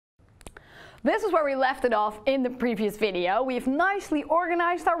This is where we left it off in the previous video. We've nicely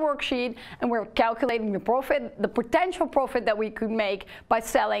organized our worksheet and we're calculating the profit, the potential profit that we could make by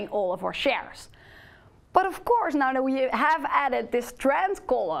selling all of our shares. But of course, now that we have added this trend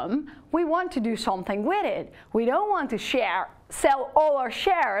column, we want to do something with it. We don't want to sell all our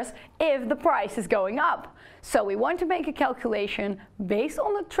shares if the price is going up. So we want to make a calculation based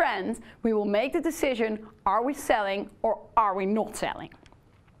on the trend. We will make the decision, are we selling or are we not selling?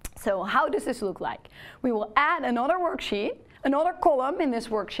 So how does this look like? We will add another worksheet, another column in this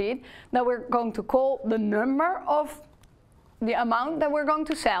worksheet that we're going to call the number of the amount that we're going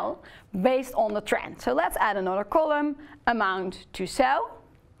to sell based on the trend. So let's add another column, amount to sell.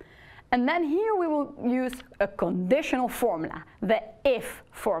 And then here we will use a conditional formula, the if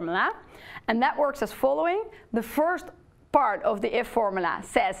formula. And that works as following. The first part of the if formula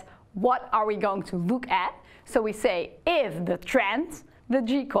says, what are we going to look at? So we say, if the trend, the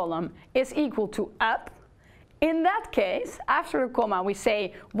G column, is equal to up. In that case, after the comma, we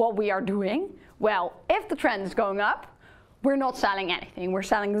say what we are doing. Well, if the trend is going up, we're not selling anything. We're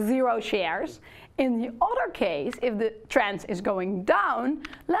selling 0 shares. In the other case, if the trend is going down,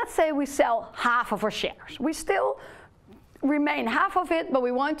 let's say we sell half of our shares. We still remain half of it, but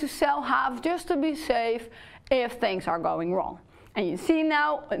we want to sell half just to be safe if things are going wrong. And you see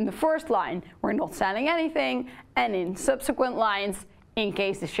now in the first line, we're not selling anything. And in subsequent lines, in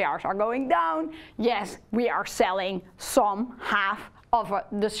case the shares are going down, yes, we are selling half of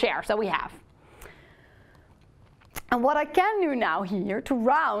the shares that we have. And what I can do now here to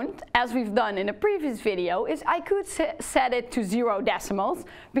round, as we've done in a previous video, is I could set it to 0 decimals,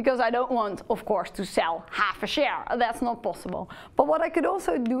 because I don't want, of course, to sell half a share. That's not possible. But what I could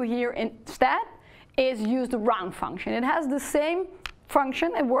also do here instead is use the round function. It has the same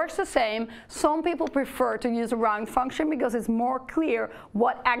function, it works the same. Some people prefer to use a round function because it's more clear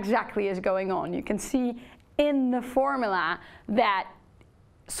what exactly is going on. You can see in the formula that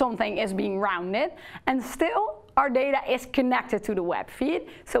something is being rounded, and still our data is connected to the web feed.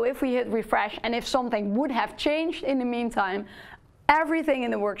 So if we hit refresh and if something would have changed in the meantime, everything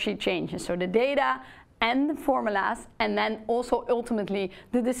in the worksheet changes. So the data and the formulas, and then also ultimately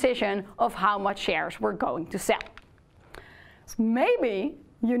the decision of how much shares we're going to sell. So maybe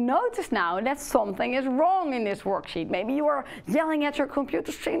you notice now that something is wrong in this worksheet. Maybe you are yelling at your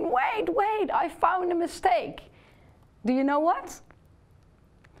computer screen, wait, I found a mistake. Do you know what?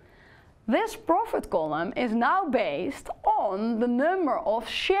 This profit column is now based on the number of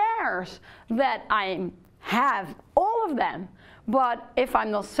shares that I have, all of them. But if I'm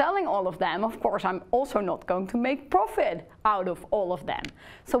not selling all of them, of course, I'm also not going to make profit out of all of them.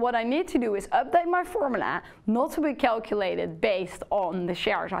 So what I need to do is update my formula, not to be calculated based on the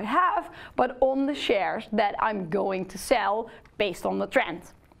shares I have, but on the shares that I'm going to sell based on the trend.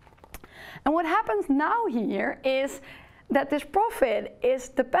 And what happens now here is that this profit is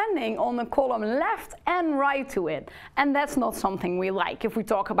depending on the column left and right to it. And that's not something we like. If we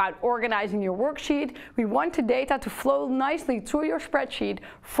talk about organizing your worksheet, we want the data to flow nicely through your spreadsheet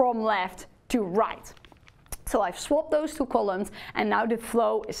from left to right. So I've swapped those two columns, and now the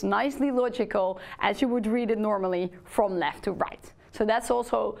flow is nicely logical as you would read it normally from left to right. So that's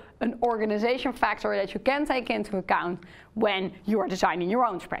also an organization factor that you can take into account when you are designing your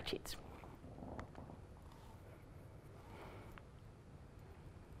own spreadsheets.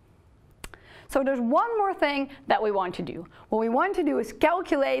 So there's one more thing that we want to do. What we want to do is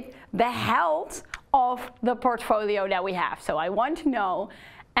calculate the health of the portfolio that we have. So I want to know,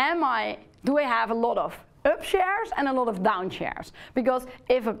 do I have a lot of up shares and a lot of down shares? Because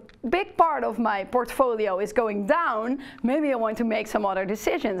if a big part of my portfolio is going down, maybe I want to make some other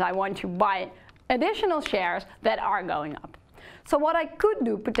decisions. I want to buy additional shares that are going up. So what I could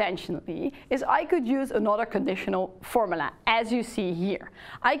do potentially is I could use another conditional formula, as you see here.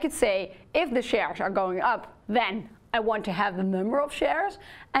 I could say, if the shares are going up, then I want to have the number of shares,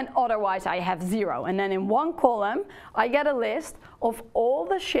 and otherwise I have 0. And then in one column, I get a list of all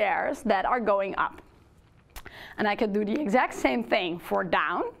the shares that are going up. And I could do the exact same thing for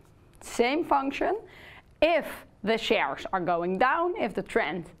down, same function. If the shares are going down, if the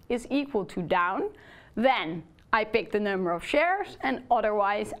trend is equal to down, then I pick the number of shares, and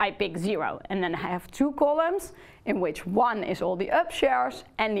otherwise I pick 0. And then I have two columns in which one is all the up shares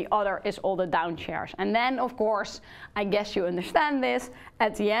and the other is all the down shares. And then, of course, I guess you understand this,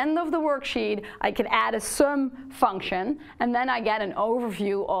 at the end of the worksheet I can add a sum function, and then I get an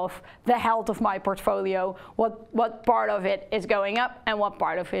overview of the health of my portfolio, what part of it is going up and what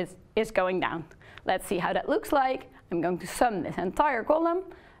part of it is going down. Let's see how that looks like. I'm going to sum this entire column.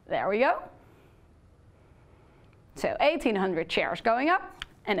 There we go. So 1,800 shares going up,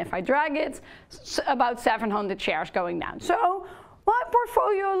 And if I drag it, about 700 shares going down. So my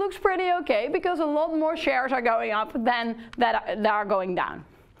portfolio looks pretty okay because a lot more shares are going up than that are going down.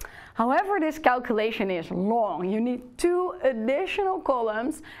 However, this calculation is long. You need 2 additional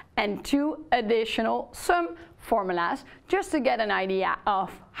columns and 2 additional sum formulas just to get an idea of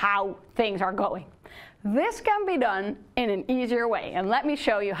how things are going. This can be done in an easier way, and let me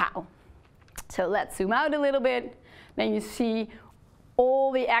show you how. So let's zoom out a little bit. Then you see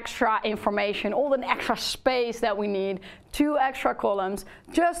all the extra information, all the extra space that we need, 2 extra columns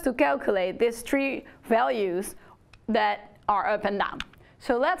just to calculate these 3 values that are up and down.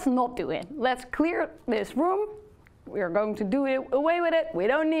 So let's not do it. Let's clear this room. We're going to do it away with it. We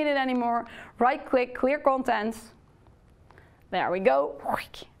don't need it anymore. Right click, clear contents. There we go.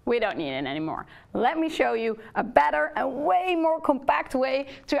 We don't need it anymore. Let me show you a better and way more compact way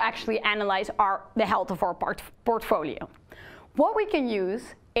to actually analyze the health of our portfolio. What we can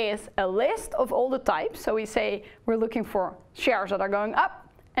use is a list of all the types. So we say we're looking for shares that are going up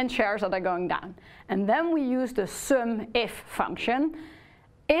and shares that are going down. And then we use the sum if function.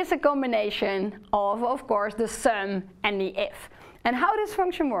 Is a combination of course, the sum and the if. And how this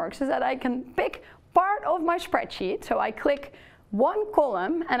function works is that I can pick part of my spreadsheet. So I click one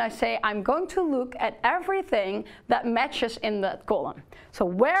column and I say I'm going to look at everything that matches in that column. So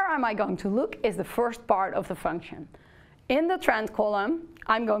where am I going to look is the first part of the function. In the trend column,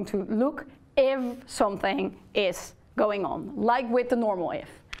 I'm going to look if something is going on, like with the normal if.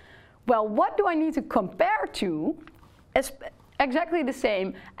 Well, what do I need to compare to? Exactly the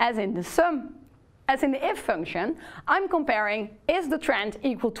same as in the sum, as in the if function. I'm comparing, is the trend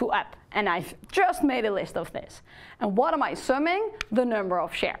equal to up? And I've just made a list of this. And what am I summing? The number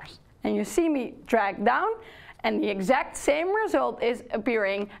of shares. And you see me drag down, and the exact same result is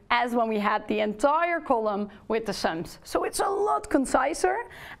appearing as when we had the entire column with the sums. So it's a lot conciser,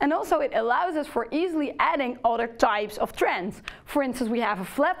 and also it allows us for easily adding other types of trends. For instance, we have a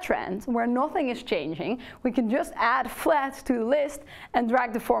flat trend where nothing is changing. We can just add flat to the list and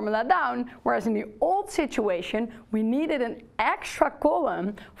drag the formula down, whereas in the old situation, we needed an extra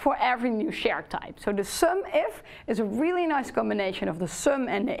column for every new share type. So the sum if is a really nice combination of the sum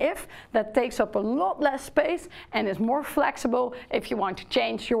and the if that takes up a lot less space and is more flexible if you want to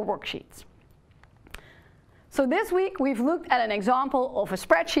change your worksheets. So this week we've looked at an example of a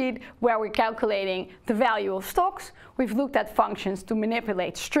spreadsheet where we're calculating the value of stocks. We've looked at functions to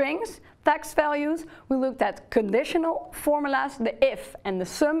manipulate strings, text values. We looked at conditional formulas, the if and the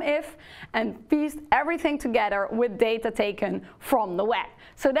sum if, and pieced everything together with data taken from the web.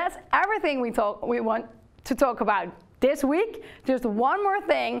 So that's everything we want to talk about this week. Just one more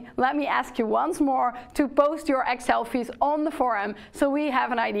thing, let me ask you once more to post your Excel fees on the forum so we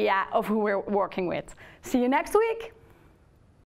have an idea of who we're working with. See you next week.